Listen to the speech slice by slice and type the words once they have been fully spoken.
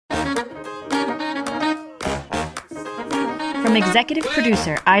From executive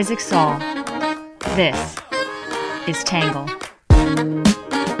producer Isaac Saul, this is Tangle.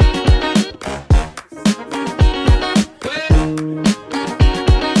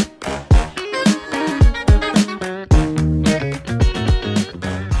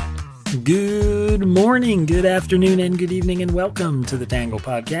 Good morning, good afternoon, and good evening, and welcome to the Tangle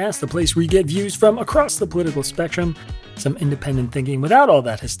Podcast, the place where you get views from across the political spectrum, some independent thinking without all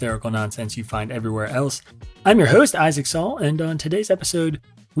that hysterical nonsense you find everywhere else. I'm your host, Isaac Saul, and on today's episode,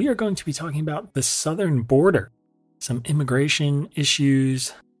 we are going to be talking about the southern border, some immigration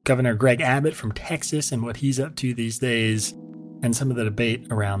issues, Governor Greg Abbott from Texas and what he's up to these days, and some of the debate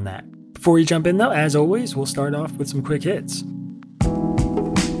around that. Before we jump in, though, as always, we'll start off with some quick hits.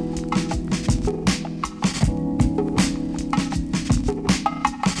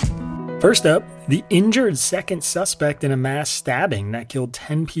 First up, the injured second suspect in a mass stabbing that killed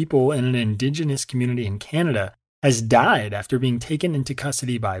 10 people in an indigenous community in Canada has died after being taken into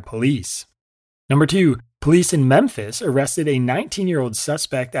custody by police. Number 2, police in Memphis arrested a 19-year-old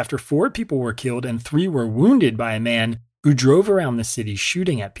suspect after 4 people were killed and 3 were wounded by a man who drove around the city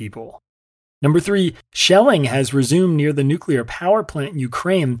shooting at people. Number 3, shelling has resumed near the nuclear power plant in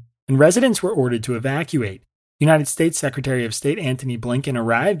Ukraine, and residents were ordered to evacuate. United States Secretary of State Antony Blinken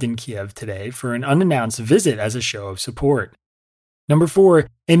arrived in Kiev today for an unannounced visit as a show of support. Number 4,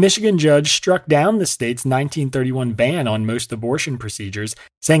 a Michigan judge struck down the state's 1931 ban on most abortion procedures,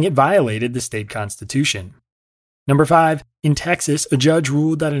 saying it violated the state constitution. Number 5, in Texas, a judge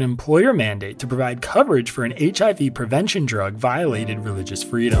ruled that an employer mandate to provide coverage for an HIV prevention drug violated religious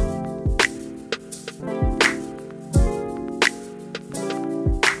freedom.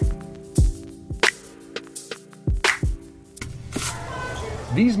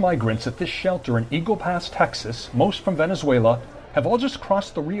 These migrants at this shelter in Eagle Pass, Texas, most from Venezuela, have all just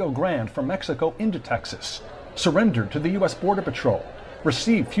crossed the Rio Grande from Mexico into Texas, surrendered to the U.S. Border Patrol,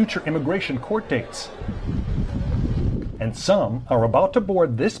 received future immigration court dates. And some are about to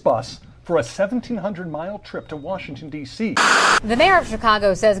board this bus for a 1,700-mile trip to Washington, D.C. The mayor of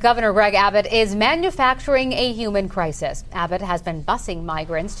Chicago says Governor Greg Abbott is manufacturing a human crisis. Abbott has been busing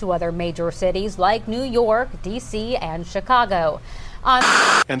migrants to other major cities like New York, D.C., and Chicago.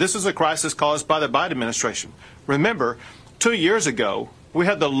 And this is a crisis caused by the Biden administration. Remember, 2 years ago, we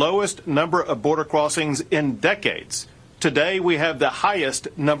had the lowest number of border crossings in decades. Today, we have the highest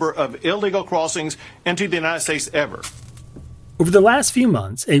number of illegal crossings into the United States ever. Over the last few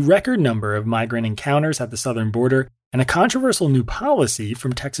months, a record number of migrant encounters at the southern border and a controversial new policy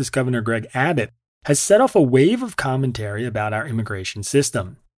from Texas Governor Greg Abbott has set off a wave of commentary about our immigration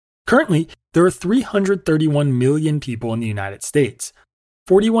system. Currently, there are 331 million people in the United States.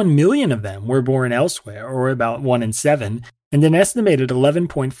 41 million of them were born elsewhere, or about 1 in 7, and an estimated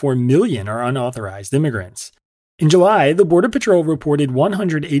 11.4 million are unauthorized immigrants. In July, the Border Patrol reported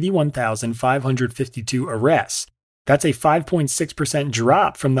 181,552 arrests. That's a 5.6%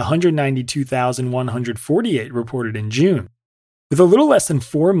 drop from the 192,148 reported in June. With a little less than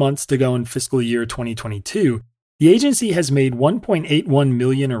 4 months to go in fiscal year 2022, the agency has made 1.81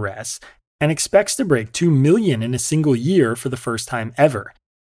 million arrests and expects to break 2 million in a single year for the first time ever.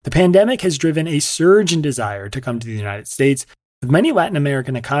 The pandemic has driven a surge in desire to come to the United States, with many Latin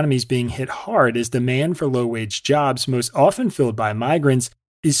American economies being hit hard as demand for low-wage jobs, most often filled by migrants,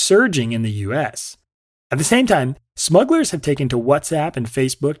 is surging in the U.S. At the same time, smugglers have taken to WhatsApp and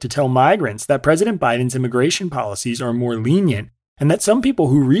Facebook to tell migrants that President Biden's immigration policies are more lenient and that some people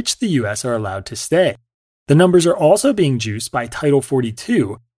who reach the U.S. are allowed to stay. The numbers are also being juiced by Title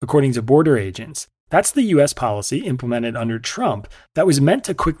 42, according to border agents. That's the U.S. policy implemented under Trump that was meant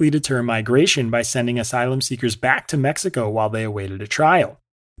to quickly deter migration by sending asylum seekers back to Mexico while they awaited a trial.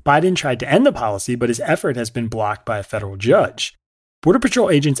 Biden tried to end the policy, but his effort has been blocked by a federal judge. Border Patrol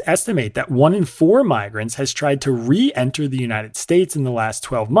agents estimate that 1 in 4 migrants has tried to re-enter the United States in the last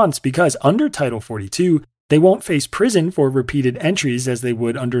 12 months because under Title 42, they won't face prison for repeated entries as they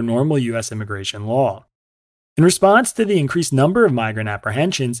would under normal U.S. immigration law. In response to the increased number of migrant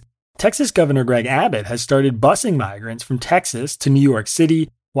apprehensions, Texas Governor Greg Abbott has started busing migrants from Texas to New York City,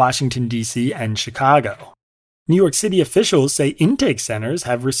 Washington, D.C., and Chicago. New York City officials say intake centers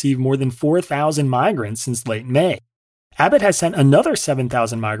have received more than 4,000 migrants since late May. Abbott has sent another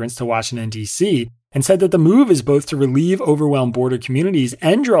 7,000 migrants to Washington, D.C., and said that the move is both to relieve overwhelmed border communities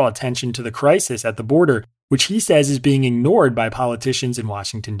and draw attention to the crisis at the border, which he says is being ignored by politicians in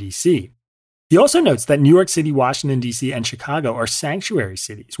Washington, D.C. He also notes that New York City, Washington, D.C., and Chicago are sanctuary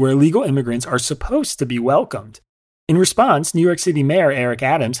cities where illegal immigrants are supposed to be welcomed. In response, New York City Mayor Eric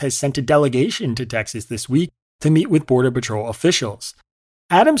Adams has sent a delegation to Texas this week to meet with Border Patrol officials.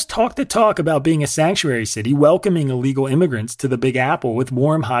 Adams talked the talk about being a sanctuary city, welcoming illegal immigrants to the Big Apple with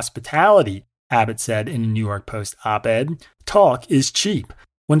warm hospitality, Abbott said in a New York Post op-ed. Talk is cheap.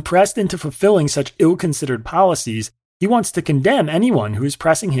 When pressed into fulfilling such ill-considered policies, he wants to condemn anyone who is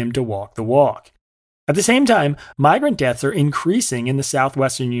pressing him to walk the walk. At the same time, migrant deaths are increasing in the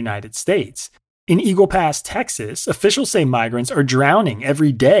southwestern United States. In Eagle Pass, Texas, officials say migrants are drowning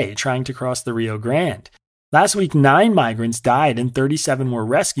every day trying to cross the Rio Grande. Last week, 9 migrants died and 37 were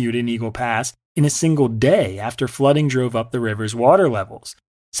rescued in Eagle Pass in a single day after flooding drove up the river's water levels.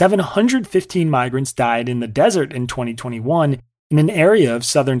 715 migrants died in the desert in 2021 in an area of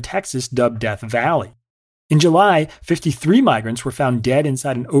southern Texas dubbed Death Valley. In July, 53 migrants were found dead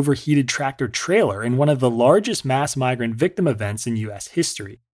inside an overheated tractor trailer in one of the largest mass migrant victim events in U.S.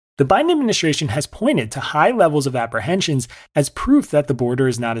 history. The Biden administration has pointed to high levels of apprehensions as proof that the border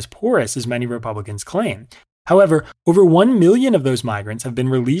is not as porous as many Republicans claim. However, over 1 million of those migrants have been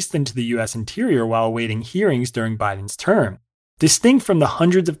released into the U.S. interior while awaiting hearings during Biden's term. Distinct from the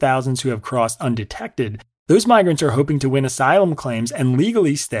hundreds of thousands who have crossed undetected, those migrants are hoping to win asylum claims and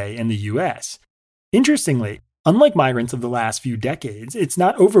legally stay in the U.S. Interestingly, unlike migrants of the last few decades, it's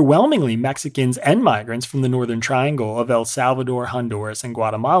not overwhelmingly Mexicans and migrants from the northern triangle of El Salvador, Honduras, and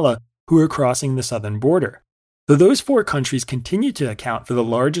Guatemala who are crossing the southern border. Though those 4 countries continue to account for the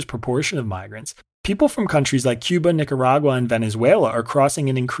largest proportion of migrants, people from countries like Cuba, Nicaragua, and Venezuela are crossing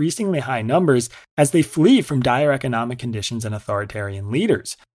in increasingly high numbers as they flee from dire economic conditions and authoritarian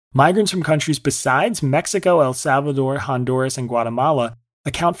leaders. Migrants from countries besides Mexico, El Salvador, Honduras, and Guatemala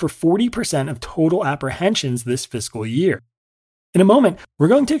account for 40% of total apprehensions this fiscal year. In a moment, we're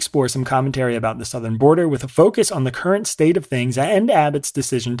going to explore some commentary about the southern border with a focus on the current state of things and Abbott's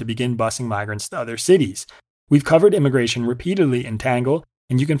decision to begin busing migrants to other cities. We've covered immigration repeatedly in Tangle,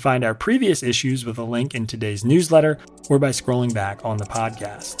 and you can find our previous issues with a link in today's newsletter or by scrolling back on the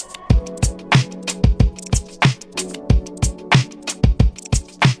podcast.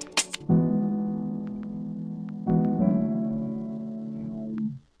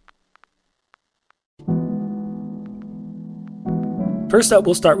 First up,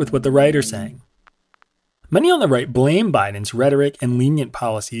 we'll start with what the right are saying. Many on the right blame Biden's rhetoric and lenient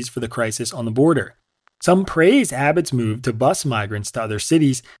policies for the crisis on the border. Some praise Abbott's move to bus migrants to other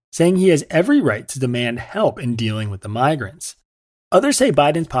cities, saying he has every right to demand help in dealing with the migrants. Others say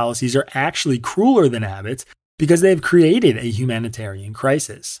Biden's policies are actually crueler than Abbott's because they have created a humanitarian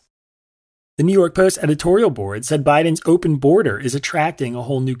crisis. The New York Post editorial board said Biden's open border is attracting a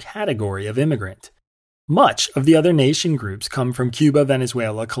whole new category of immigrant. Much of the other nation groups come from Cuba,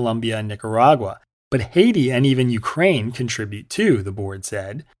 Venezuela, Colombia, and Nicaragua, but Haiti and even Ukraine contribute too, the board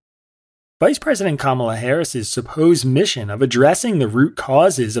said. Vice President Kamala Harris's supposed mission of addressing the root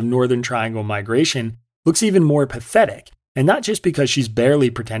causes of Northern Triangle migration looks even more pathetic, and not just because she's barely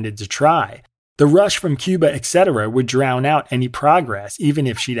pretended to try. The rush from Cuba, etc. would drown out any progress, even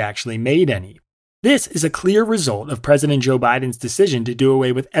if she'd actually made any. This is a clear result of President Joe Biden's decision to do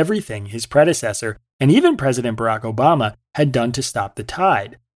away with everything his predecessor, and even President Barack Obama, had done to stop the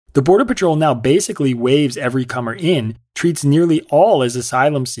tide. The Border Patrol now basically waves every comer in, treats nearly all as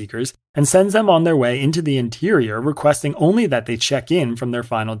asylum seekers, and sends them on their way into the interior, requesting only that they check in from their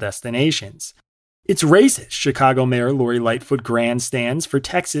final destinations. It's racist, Chicago Mayor Lori Lightfoot grandstands for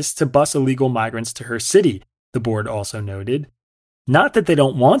Texas to bus illegal migrants to her city, the board also noted. Not that they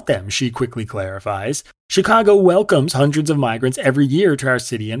don't want them, she quickly clarifies. Chicago welcomes hundreds of migrants every year to our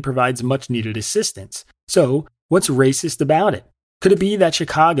city and provides much-needed assistance. So, what's racist about it? Could it be that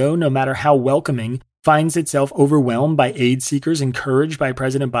Chicago, no matter how welcoming, finds itself overwhelmed by aid seekers encouraged by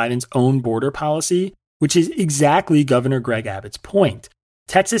President Biden's own border policy? Which is exactly Governor Greg Abbott's point.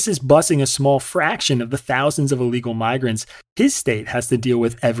 Texas is busing a small fraction of the thousands of illegal migrants his state has to deal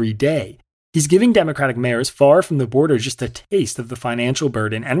with every day. He's giving Democratic mayors far from the border just a taste of the financial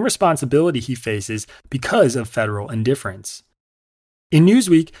burden and responsibility he faces because of federal indifference. In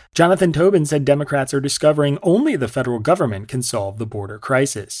Newsweek, Jonathan Tobin said Democrats are discovering only the federal government can solve the border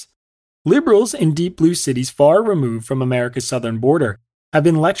crisis. Liberals in deep blue cities far removed from America's southern border have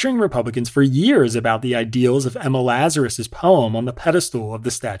been lecturing Republicans for years about the ideals of Emma Lazarus's poem on the pedestal of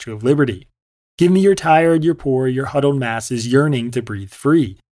the Statue of Liberty. Give me your tired, your poor, your huddled masses yearning to breathe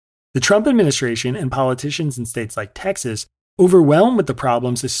free. The Trump administration and politicians in states like Texas, overwhelmed with the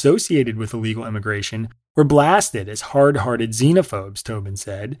problems associated with illegal immigration, were blasted as hard-hearted xenophobes, Tobin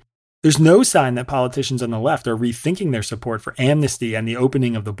said. There's no sign that politicians on the left are rethinking their support for amnesty and the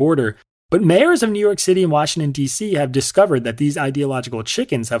opening of the border, but mayors of New York City and Washington, D.C. have discovered that these ideological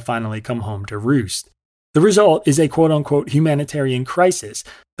chickens have finally come home to roost. The result is a quote-unquote humanitarian crisis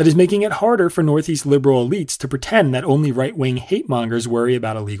that is making it harder for Northeast liberal elites to pretend that only right-wing hate-mongers worry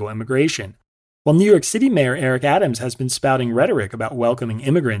about illegal immigration. While New York City Mayor Eric Adams has been spouting rhetoric about welcoming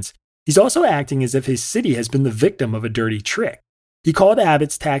immigrants, he's also acting as if his city has been the victim of a dirty trick. He called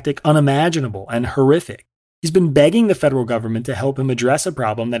Abbott's tactic unimaginable and horrific. He's been begging the federal government to help him address a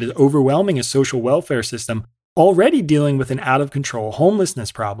problem that is overwhelming a social welfare system already dealing with an out-of-control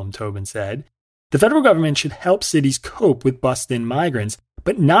homelessness problem, Tobin said. The federal government should help cities cope with bust-in migrants,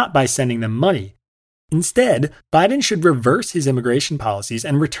 but not by sending them money. Instead, Biden should reverse his immigration policies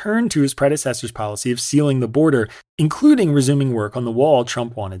and return to his predecessor's policy of sealing the border, including resuming work on the wall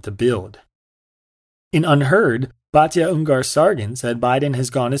Trump wanted to build. In Unheard, Batya Ungar-Sargon said Biden has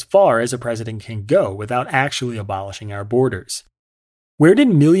gone as far as a president can go without actually abolishing our borders. Where did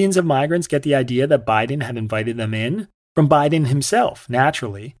millions of migrants get the idea that Biden had invited them in? From Biden himself,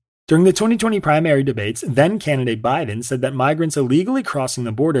 naturally. During the 2020 primary debates, then-candidate Biden said that migrants illegally crossing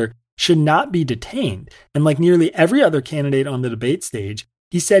the border should not be detained, and like nearly every other candidate on the debate stage,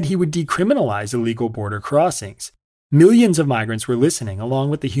 he said he would decriminalize illegal border crossings. Millions of migrants were listening, along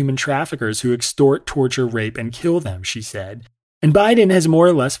with the human traffickers who extort, torture, rape, and kill them, she said. And Biden has more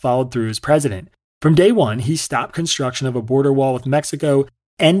or less followed through as president. From day one, he stopped construction of a border wall with Mexico,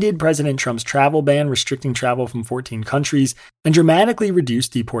 ended President Trump's travel ban restricting travel from 14 countries, and dramatically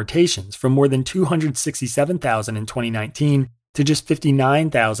reduced deportations from more than 267,000 in 2019 to just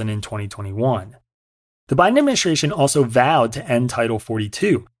 59,000 in 2021. The Biden administration also vowed to end Title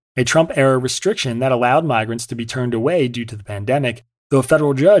 42, a Trump-era restriction that allowed migrants to be turned away due to the pandemic, though a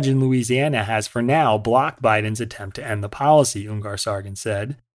federal judge in Louisiana has for now blocked Biden's attempt to end the policy, Ungar-Sargon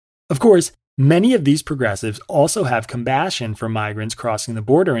said. Of course, many of these progressives also have compassion for migrants crossing the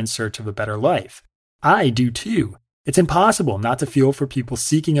border in search of a better life. I do too. It's impossible not to feel for people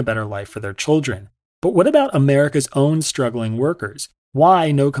seeking a better life for their children. But what about America's own struggling workers?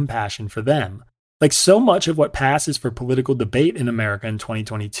 Why no compassion for them? Like so much of what passes for political debate in America in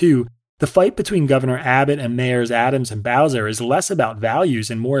 2022, the fight between Governor Abbott and Mayors Adams and Bowser is less about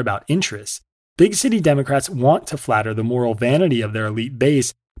values and more about interests. Big city Democrats want to flatter the moral vanity of their elite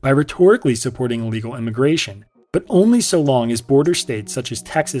base by rhetorically supporting illegal immigration, but only so long as border states such as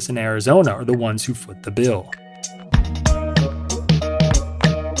Texas and Arizona are the ones who foot the bill.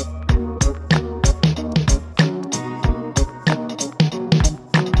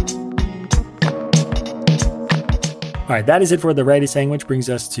 All right, that is it for the right is saying, which brings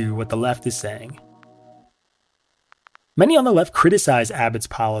us to what the left is saying. Many on the left criticize Abbott's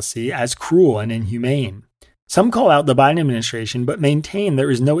policy as cruel and inhumane. Some call out the Biden administration, but maintain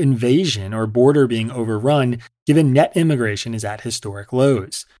there is no invasion or border being overrun, given net immigration is at historic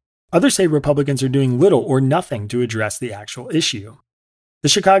lows. Others say Republicans are doing little or nothing to address the actual issue. The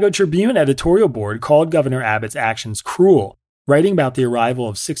Chicago Tribune editorial board called Governor Abbott's actions cruel, writing about the arrival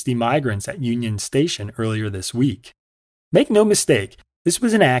of 60 migrants at Union Station earlier this week. Make no mistake, this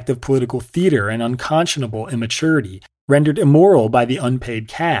was an act of political theater and unconscionable immaturity, rendered immoral by the unpaid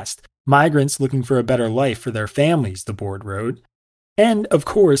caste, migrants looking for a better life for their families, the board wrote. And, of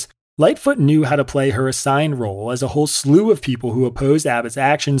course, Lightfoot knew how to play her assigned role as a whole slew of people who opposed Abbott's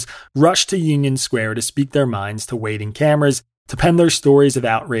actions rushed to Union Square to speak their minds to waiting cameras, to pen their stories of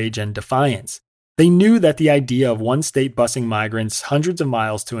outrage and defiance. They knew that the idea of one state busing migrants hundreds of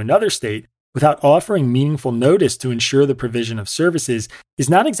miles to another state without offering meaningful notice to ensure the provision of services is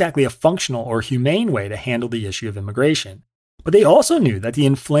not exactly a functional or humane way to handle the issue of immigration. But they also knew that the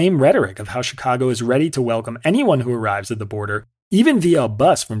inflamed rhetoric of how Chicago is ready to welcome anyone who arrives at the border, even via a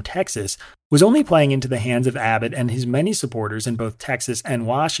bus from Texas, was only playing into the hands of Abbott and his many supporters in both Texas and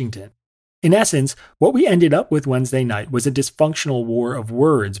Washington. In essence, what we ended up with Wednesday night was a dysfunctional war of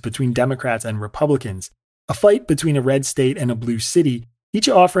words between Democrats and Republicans, a fight between a red state and a blue city, each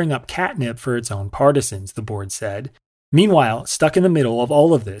offering up catnip for its own partisans, the board said. Meanwhile, stuck in the middle of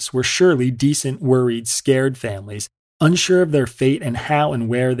all of this were surely decent, worried, scared families, unsure of their fate and how and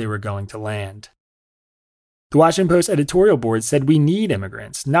where they were going to land. The Washington Post editorial board said we need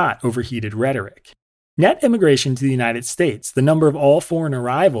immigrants, not overheated rhetoric. Net immigration to the United States, the number of all foreign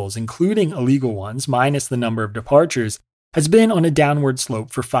arrivals, including illegal ones, minus the number of departures, has been on a downward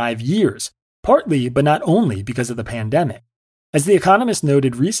slope for 5 years, partly but not only because of the pandemic. As The Economist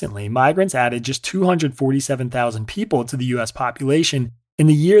noted recently, migrants added just 247,000 people to the U.S. population in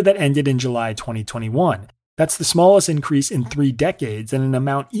the year that ended in July 2021. That's the smallest increase in 3 decades and an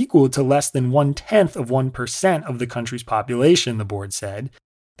amount equal to less than 0.1% of the country's population, the board said.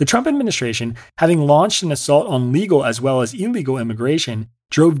 The Trump administration, having launched an assault on legal as well as illegal immigration,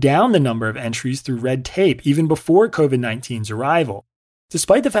 drove down the number of entries through red tape even before COVID-19's arrival.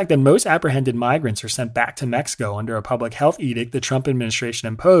 Despite the fact that most apprehended migrants are sent back to Mexico under a public health edict the Trump administration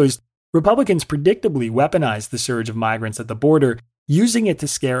imposed, Republicans predictably weaponized the surge of migrants at the border, using it to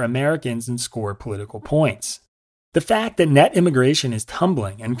scare Americans and score political points. The fact that net immigration is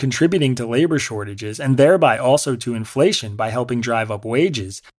tumbling and contributing to labor shortages and thereby also to inflation by helping drive up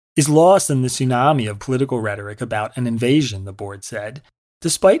wages is lost in the tsunami of political rhetoric about an invasion, the board said.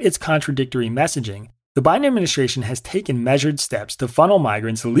 Despite its contradictory messaging, the Biden administration has taken measured steps to funnel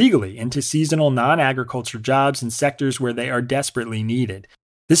migrants legally into seasonal non-agriculture jobs in sectors where they are desperately needed.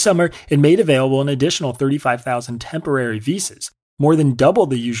 This summer, it made available an additional 35,000 temporary visas, more than double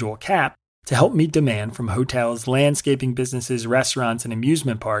the usual cap, to help meet demand from hotels, landscaping businesses, restaurants, and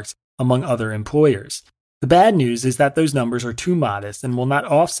amusement parks, among other employers. The bad news is that those numbers are too modest and will not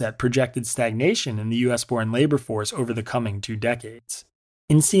offset projected stagnation in the U.S.-born labor force over the coming 2 decades.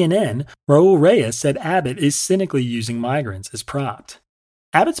 In CNN, Raul Reyes said Abbott is cynically using migrants as prop.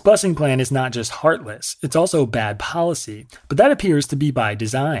 Abbott's busing plan is not just heartless, it's also bad policy, but that appears to be by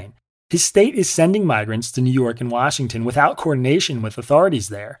design. His state is sending migrants to New York and Washington without coordination with authorities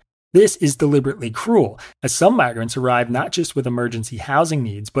there. This is deliberately cruel, as some migrants arrive not just with emergency housing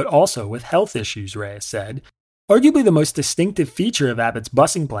needs, but also with health issues, Reyes said. Arguably the most distinctive feature of Abbott's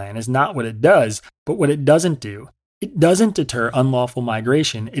busing plan is not what it does, but what it doesn't do. It doesn't deter unlawful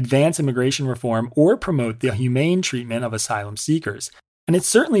migration, advance immigration reform, or promote the humane treatment of asylum seekers. And it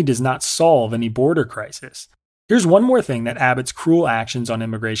certainly does not solve any border crisis. Here's one more thing that Abbott's cruel actions on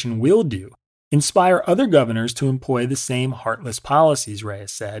immigration will do: inspire other governors to employ the same heartless policies,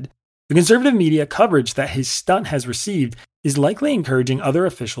 Reyes said. The conservative media coverage that his stunt has received is likely encouraging other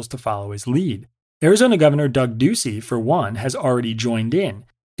officials to follow his lead. Arizona Governor Doug Ducey, for one, has already joined in.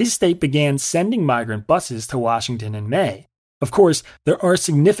 His state began sending migrant buses to Washington in May. Of course, there are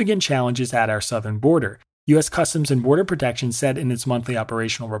significant challenges at our southern border. U.S. Customs and Border Protection said in its monthly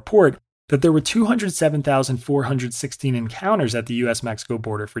operational report that there were 207,416 encounters at the U.S.-Mexico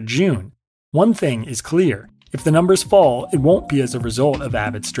border for June. One thing is clear: if the numbers fall, it won't be as a result of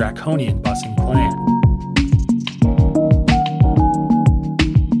Abbott's draconian busing plan.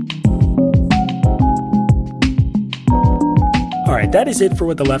 All right, that is it for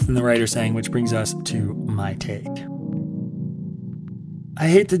what the left and the right are saying, which brings us to my take. I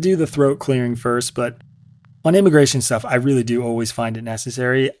hate to do the throat clearing first, but on immigration stuff, I really do always find it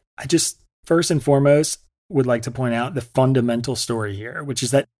necessary. I just, first and foremost, would like to point out the fundamental story here, which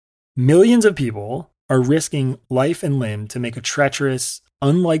is that millions of people are risking life and limb to make a treacherous,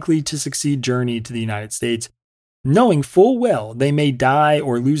 unlikely to succeed journey to the United States, knowing full well they may die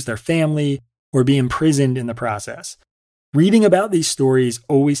or lose their family or be imprisoned in the process. Reading about these stories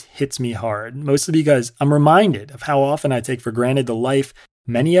always hits me hard, mostly because I'm reminded of how often I take for granted the life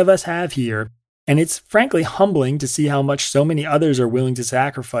many of us have here, and it's frankly humbling to see how much so many others are willing to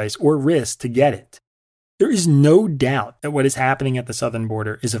sacrifice or risk to get it. There is no doubt that what is happening at the southern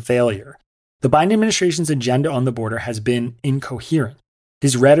border is a failure. The Biden administration's agenda on the border has been incoherent.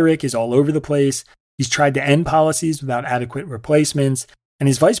 His rhetoric is all over the place. He's tried to end policies without adequate replacements. And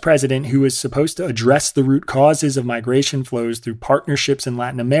his vice president, who is supposed to address the root causes of migration flows through partnerships in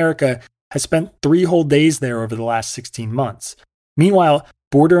Latin America, has spent 3 whole days there over the last 16 months. Meanwhile,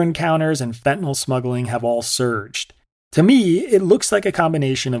 border encounters and fentanyl smuggling have all surged. To me, it looks like a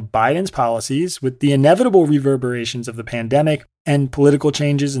combination of Biden's policies with the inevitable reverberations of the pandemic and political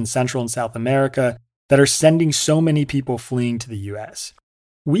changes in Central and South America that are sending so many people fleeing to the U.S.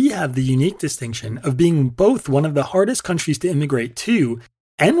 We have the unique distinction of being both one of the hardest countries to immigrate to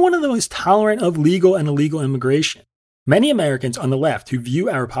and one of the most tolerant of legal and illegal immigration. Many Americans on the left who view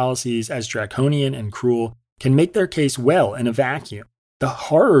our policies as draconian and cruel can make their case well in a vacuum. The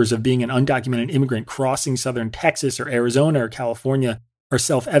horrors of being an undocumented immigrant crossing southern Texas or Arizona or California are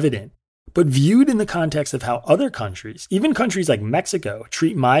self-evident. But viewed in the context of how other countries, even countries like Mexico,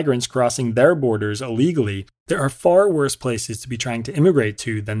 treat migrants crossing their borders illegally, there are far worse places to be trying to immigrate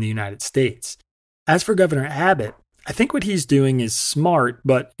to than the United States. As for Governor Abbott, I think what he's doing is smart,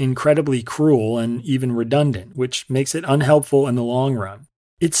 but incredibly cruel and even redundant, which makes it unhelpful in the long run.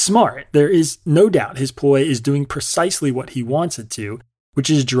 It's smart. There is no doubt his ploy is doing precisely what he wants it to, which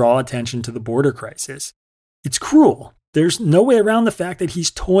is draw attention to the border crisis. It's cruel. There's no way around the fact that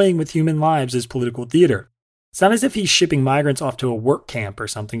he's toying with human lives as political theater. It's not as if he's shipping migrants off to a work camp or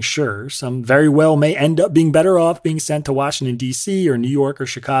something. Sure, some very well may end up being better off being sent to Washington, D.C. or New York or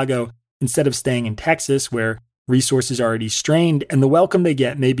Chicago instead of staying in Texas, where resources are already strained and the welcome they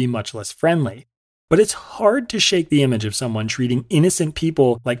get may be much less friendly. But it's hard to shake the image of someone treating innocent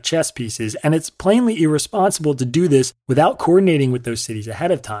people like chess pieces, and it's plainly irresponsible to do this without coordinating with those cities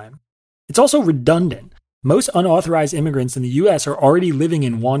ahead of time. It's also redundant. Most unauthorized immigrants in the U.S. are already living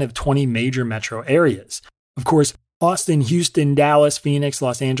in one of 20 major metro areas. Of course, Austin, Houston, Dallas, Phoenix,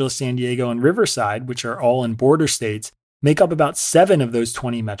 Los Angeles, San Diego, and Riverside, which are all in border states, make up about 7 of those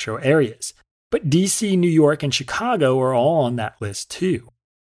 20 metro areas. But DC, New York, and Chicago are all on that list too.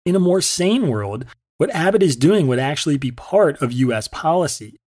 In a more sane world, what Abbott is doing would actually be part of U.S.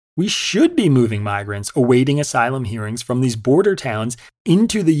 policy. We should be moving migrants awaiting asylum hearings from these border towns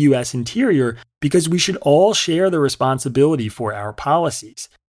into the U.S. interior because we should all share the responsibility for our policies.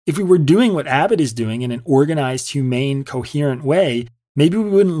 If we were doing what Abbott is doing in an organized, humane, coherent way, maybe we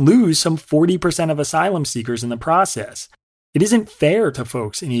wouldn't lose some 40% of asylum seekers in the process. It isn't fair to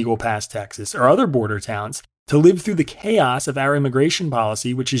folks in Eagle Pass, Texas, or other border towns to live through the chaos of our immigration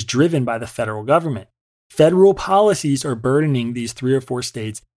policy, which is driven by the federal government. Federal policies are burdening these 3 or 4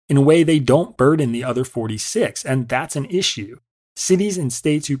 states in a way they don't burden the other 46, and that's an issue. Cities and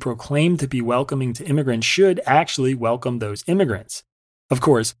states who proclaim to be welcoming to immigrants should actually welcome those immigrants. Of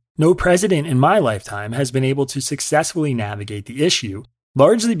course, no president in my lifetime has been able to successfully navigate the issue,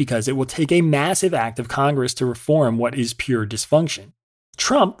 largely because it will take a massive act of Congress to reform what is pure dysfunction.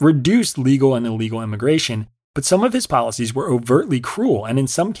 Trump reduced legal and illegal immigration, but some of his policies were overtly cruel and in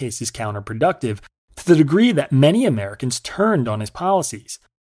some cases counterproductive, to the degree that many Americans turned on his policies.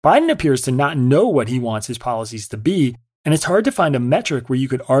 Biden appears to not know what he wants his policies to be, and it's hard to find a metric where you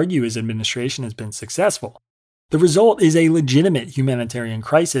could argue his administration has been successful. The result is a legitimate humanitarian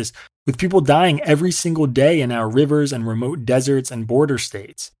crisis, with people dying every single day in our rivers and remote deserts and border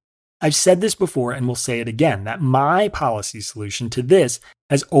states. I've said this before and will say it again, that my policy solution to this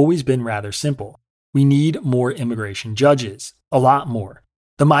has always been rather simple. We need more immigration judges, a lot more.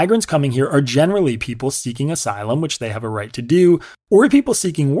 The migrants coming here are generally people seeking asylum, which they have a right to do, or people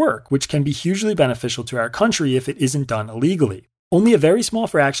seeking work, which can be hugely beneficial to our country if it isn't done illegally. Only a very small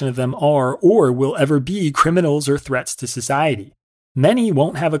fraction of them are or will ever be criminals or threats to society. Many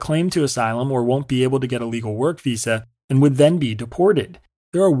won't have a claim to asylum or won't be able to get a legal work visa and would then be deported.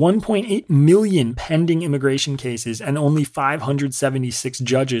 There are 1.8 million pending immigration cases and only 576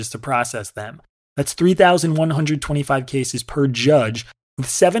 judges to process them. That's 3,125 cases per judge, with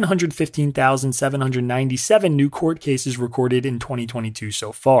 715,797 new court cases recorded in 2022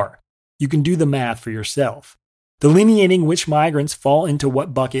 so far. You can do the math for yourself. Delineating which migrants fall into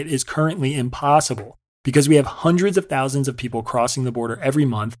what bucket is currently impossible, because we have hundreds of thousands of people crossing the border every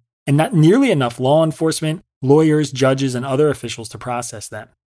month and not nearly enough law enforcement, lawyers, judges, and other officials to process them.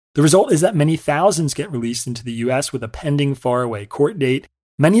 The result is that many thousands get released into the U.S. with a pending faraway court date.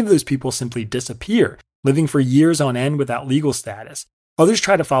 Many of those people simply disappear, living for years on end without legal status. Others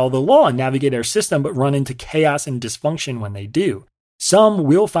try to follow the law and navigate our system, but run into chaos and dysfunction when they do. Some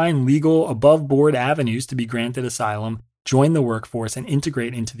will find legal, above-board avenues to be granted asylum, join the workforce, and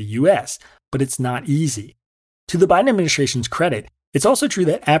integrate into the U.S., but it's not easy. To the Biden administration's credit, it's also true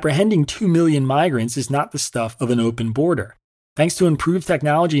that apprehending 2 million migrants is not the stuff of an open border. Thanks to improved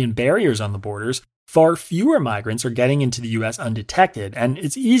technology and barriers on the borders, far fewer migrants are getting into the U.S. undetected, and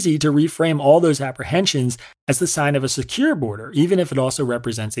it's easy to reframe all those apprehensions as the sign of a secure border, even if it also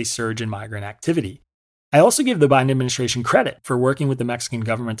represents a surge in migrant activity. I also give the Biden administration credit for working with the Mexican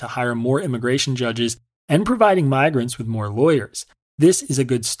government to hire more immigration judges and providing migrants with more lawyers. This is a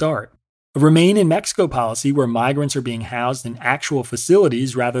good start. A Remain in Mexico policy where migrants are being housed in actual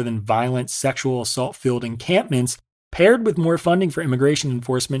facilities rather than violent, sexual assault-filled encampments, paired with more funding for immigration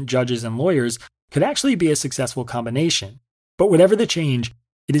enforcement, judges, and lawyers, could actually be a successful combination. But whatever the change,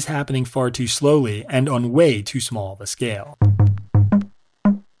 it is happening far too slowly and on way too small of a scale.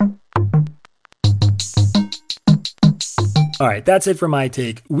 All right, that's it for my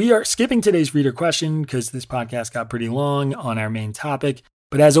take. We are skipping today's reader question because this podcast got pretty long on our main topic.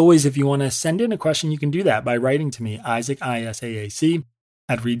 But as always, if you want to send in a question, you can do that by writing to me, Isaac, ISAAC,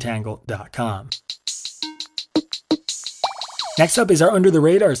 @readtangle.com. Next up is our Under the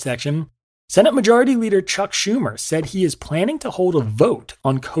Radar section. Senate Majority Leader Chuck Schumer said he is planning to hold a vote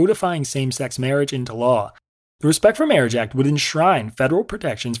on codifying same-sex marriage into law. The Respect for Marriage Act would enshrine federal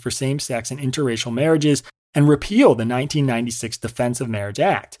protections for same-sex and interracial marriages and repeal the 1996 Defense of Marriage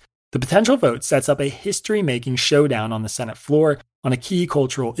Act. The potential vote sets up a history-making showdown on the Senate floor on a key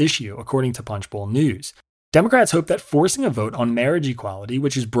cultural issue, according to Punchbowl News. Democrats hope that forcing a vote on marriage equality,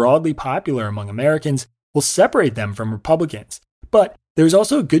 which is broadly popular among Americans, will separate them from Republicans. But there's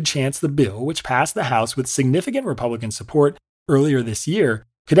also a good chance the bill, which passed the House with significant Republican support earlier this year,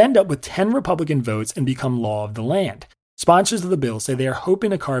 could end up with 10 Republican votes and become law of the land. Sponsors of the bill say they are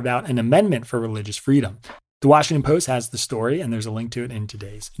hoping to carve out an amendment for religious freedom. The Washington Post has the story, and there's a link to it in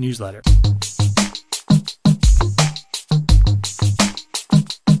today's newsletter.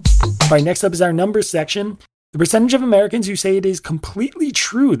 right, next up is our numbers section. The percentage of Americans who say it is completely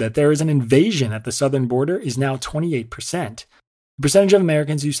true that there is an invasion at the southern border is now 28%. The percentage of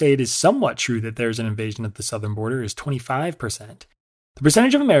Americans who say it is somewhat true that there is an invasion at the southern border is 25%. The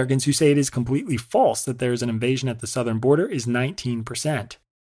percentage of Americans who say it is completely false that there is an invasion at the southern border is 19%. The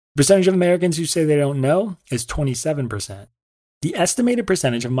percentage of Americans who say they don't know is 27%. The estimated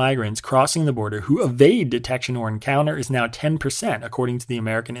percentage of migrants crossing the border who evade detection or encounter is now 10%, according to the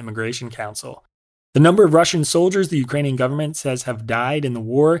American Immigration Council. The number of Russian soldiers the Ukrainian government says have died in the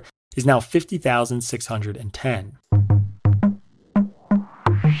war is now 50,610.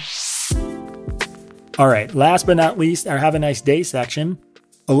 All right, last but not least, our Have a Nice Day section.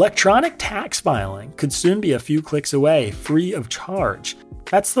 Electronic tax filing could soon be a few clicks away, free of charge.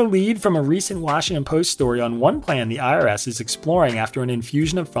 That's the lead from a recent Washington Post story on one plan the IRS is exploring after an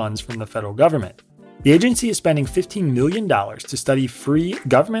infusion of funds from the federal government. The agency is spending $15 million to study free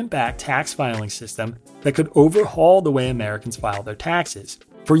government-backed tax filing system that could overhaul the way Americans file their taxes.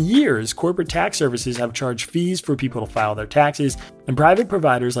 For years, corporate tax services have charged fees for people to file their taxes, and private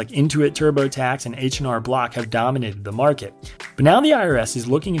providers like Intuit TurboTax and H&R Block have dominated the market. But now the IRS is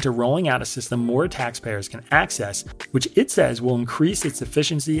looking into rolling out a system more taxpayers can access, which it says will increase its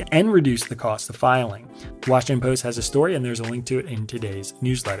efficiency and reduce the cost of filing. The Washington Post has a story, and there's a link to it in today's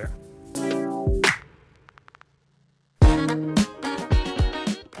newsletter.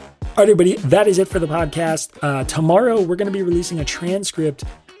 All right, everybody, that is it for the podcast. Tomorrow, we're going to be releasing a transcript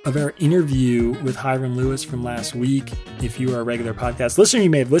of our interview with Hiram Lewis from last week. If you are a regular podcast listener, you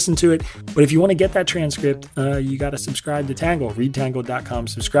may have listened to it. But if you want to get that transcript, you got to subscribe to Tangle. ReadTangle.com.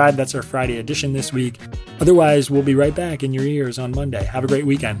 Subscribe. That's our Friday edition this week. Otherwise, we'll be right back in your ears on Monday. Have a great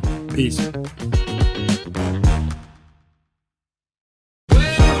weekend. Peace.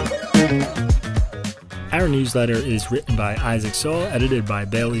 Our newsletter is written by Isaac Saul, edited by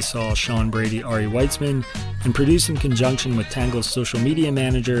Bailey Saul, Sean Brady, Ari Weitzman, and produced in conjunction with Tangle's social media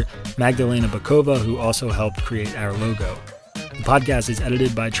manager, Magdalena Bokova, who also helped create our logo. The podcast is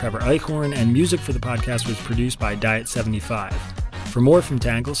edited by Trevor Eichhorn, and music for the podcast was produced by Diet75. For more from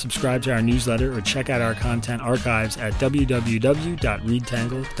Tangle, subscribe to our newsletter or check out our content archives at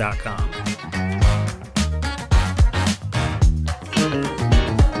www.readtangle.com.